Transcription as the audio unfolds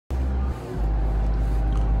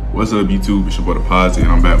What's up, YouTube? It's your boy Deposit,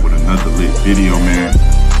 and I'm back with another lit video, man.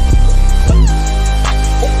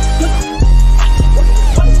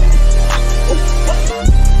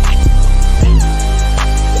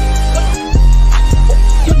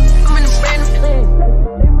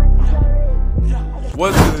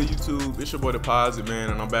 What's good, YouTube? It's your boy Deposit, man,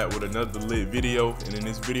 and I'm back with another lit video. And in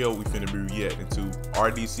this video, we finna be reacting to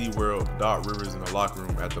RDCWORLD, Doc Rivers in the locker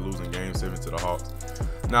room after losing Game 7 to the Hawks.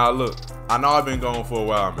 Now, look, I know I've been gone for a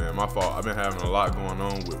while, man. My fault. I've been having a lot going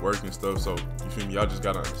on with work and stuff, so you feel me? Y'all just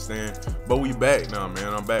gotta understand. But we back now,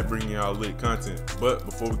 man. I'm back bringing y'all lit content. But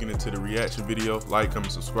before we get into the reaction video, like,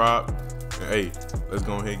 comment, subscribe, and hey, let's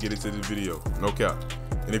go ahead and get into this video. No cap.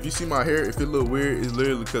 And if you see my hair, if it look weird, it's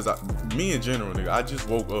literally because me in general, nigga, I just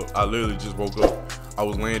woke up. I literally just woke up. I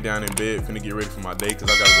was laying down in bed, finna get ready for my day because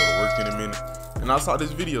I gotta go to work in a minute. And I saw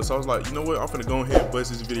this video, so I was like, you know what? I'm finna go ahead and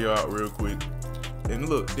bust this video out real quick. And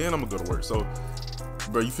look, then I'm gonna go to work. So,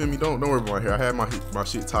 bro, you feel me? Don't worry about my hair. I had my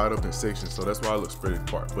shit tied up in sections, so that's why I look spread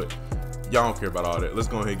apart. But y'all don't care about all that. Let's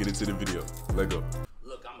go ahead and get into the video. Let's go.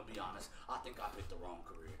 Look, I'm gonna be honest. I think I picked the wrong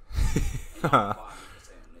career. And I'm fine with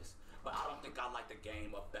saying this, but I don't think I like the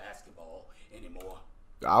game of basketball anymore.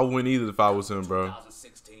 I wouldn't either if I was him, bro.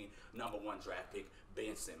 2016 #1 draft pick,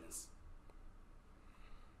 Ben Simmons.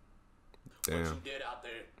 Damn. What you did out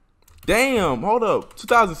there? Damn. Hold up.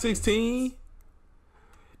 2016.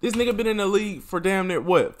 This nigga been in the league for damn near,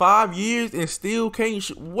 what, 5 years and still can't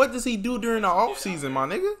shoot. What does he do during the offseason, my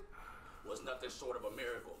nigga? Was nothing short of a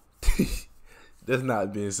miracle. That's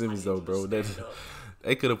not Ben Simmons, though, bro.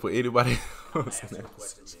 They could have put anybody else in that.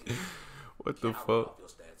 What the fuck?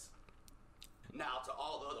 Now, to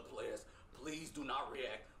all the other players, please do not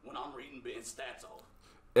react when I'm reading Ben's stats off.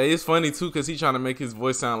 Hey, it's funny, too, because he trying to make his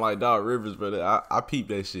voice sound like Doc Rivers, brother. I peeped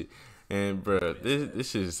that shit. And bro, this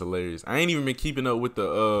shit is hilarious. I ain't even been keeping up with the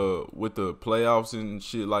playoffs and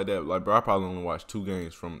shit like that. Like, bro, I probably only watched 2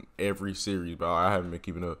 games from every series, bro. I haven't been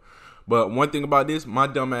keeping up. But one thing about this, my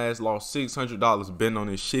dumb ass lost $600 betting on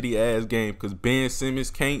this shitty ass game because Ben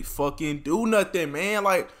Simmons can't fucking do nothing, man.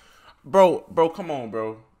 Like, bro, come on,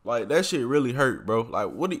 bro. Like, that shit really hurt, bro. Like,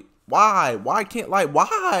 why can't, like,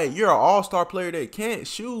 why? You're an all-star player that can't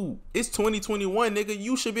shoot. It's 2021, nigga.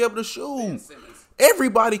 You should be able to shoot.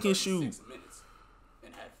 Everybody can shoot. Minutes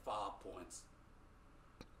and had 5 points.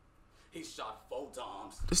 He shot 4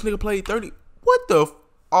 times. This nigga played 30. What the?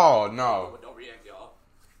 Oh no. Don't react, y'all.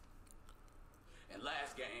 And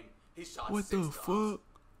last game, he shot what 6 the times. fuck?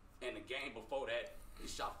 And the game before that, he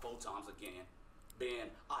shot 4 times again.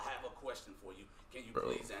 Ben, I have a question for you. Can you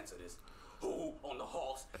please answer this? Who on the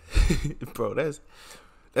Hawks? Bro,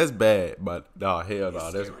 that's bad. But nah, hell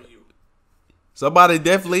no. That's you. Somebody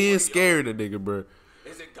definitely is scared of nigga, bro.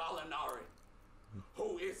 Is it Gallinari?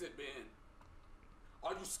 Who is it, Ben?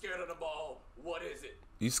 Are you scared of the ball? What is it?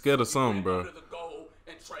 You scared of something, bro. Under the goal,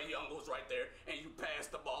 and Trae Young was right there, and you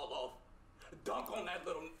passed the ball off. Dunk on that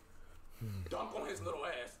little, dunk on his little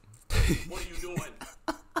ass. What are you doing?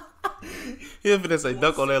 He'll finna say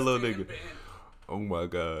dunk on that little nigga. Ben. Oh my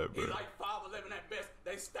god, bro. He's like 5'11" at best.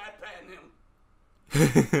 They stat padding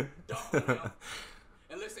him. Dunk on him.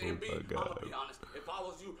 And listen, I'm gonna be honest. If I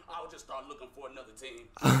was you, I would just start looking for another team.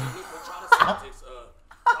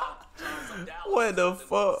 What the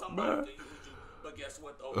fuck, bro? But guess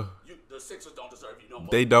what, though? The Sixers don't deserve you no more.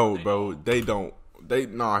 They don't, bro. They don't.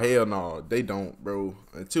 Nah, hell no. They don't, bro.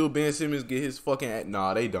 Until Ben Simmons get his fucking,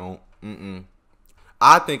 nah, they don't.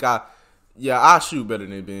 I think I shoot better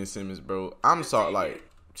than Ben Simmons, bro. I'm sorry, like,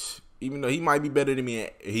 even though he might be better than me,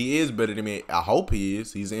 he is better than me. I hope he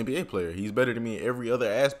is. He's an NBA player. He's better than me in every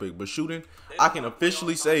other aspect. But shooting, I can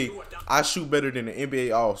officially say I shoot better than the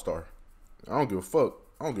NBA All-Star. I don't give a fuck.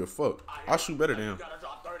 I shoot better than him. You gotta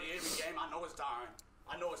drop 30 every game. I know it's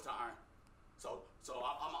tiring. So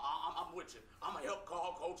I'm with you. I'm gonna help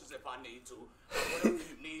call coaches if I need to. Whatever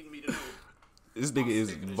you need me to do. This nigga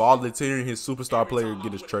is volunteering his superstar player to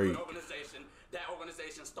get his trade. That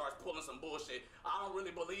organization starts pulling some bullshit. I don't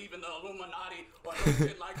really believe in the Illuminati or no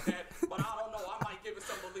shit like that, but I don't know. I might give it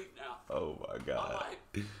some belief now. Oh my god.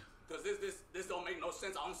 Because this don't make no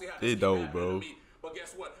sense. I don't see how It this don't, bro. to me. But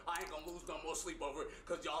guess what? I ain't gonna lose no more sleep over it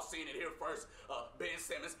because y'all seen it here first. Ben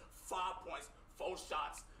Simmons, 5 points, 4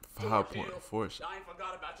 shots. 5 points, 4 shots. I ain't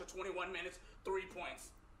forgot about your 21 minutes, 3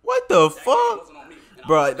 points. What the fuck?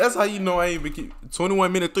 Bro, that's how you know I ain't been keep 21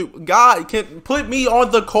 minute 3. God, can put me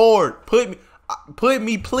on the court. Put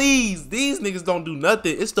me, please. These niggas don't do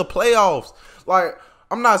nothing. It's the playoffs. Like,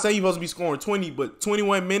 I'm not saying you're supposed to be scoring 20, but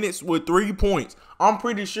 21 minutes with 3 points. I'm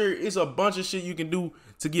pretty sure it's a bunch of shit you can do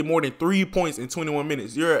to get more than 3 points in 21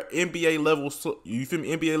 minutes. You're an NBA level, you feel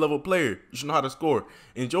me? NBA level player. You should know how to score.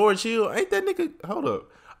 And George Hill, ain't that nigga? Hold up.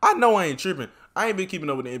 I know I ain't tripping. I ain't been keeping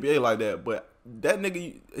up with the NBA like that, but that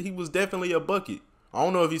nigga, he was definitely a bucket. I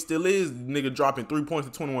don't know if he still is. Nigga dropping 3 points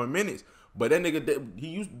in 21 minutes, but that nigga,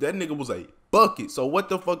 that nigga was a bucket. So what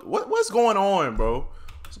the fuck? What's going on, bro?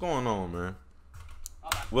 What's going on, man?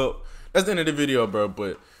 Well, that's the end of the video, bro.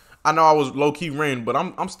 But I know I was low key ranting, but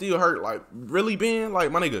I'm still hurt. Like, really, Ben?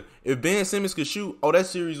 Like, my nigga, if Ben Simmons could shoot, oh, that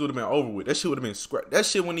series would have been over with. That shit would have been scrapped. That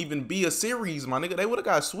shit wouldn't even be a series, my nigga. They would have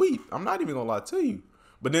got sweep. I'm not even gonna lie to you.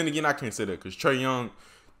 But then again, I can't say that because Trae Young,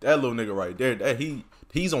 that little nigga right there, that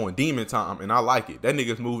he's on demon time, and I like it. That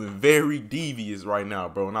nigga's moving very devious right now,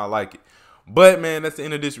 bro, and I like it. But, man, that's the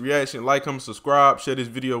end of this reaction. Like, comment, subscribe, share this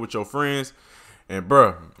video with your friends. And,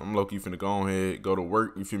 bro, I'm low-key finna go ahead, go to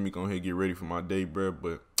work, you feel me? Go ahead, get ready for my day, bro.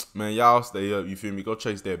 But, man, y'all stay up, you feel me? Go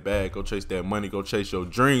chase that bag, go chase that money, go chase your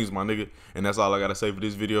dreams, my nigga. And that's all I gotta say for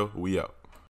this video. We out.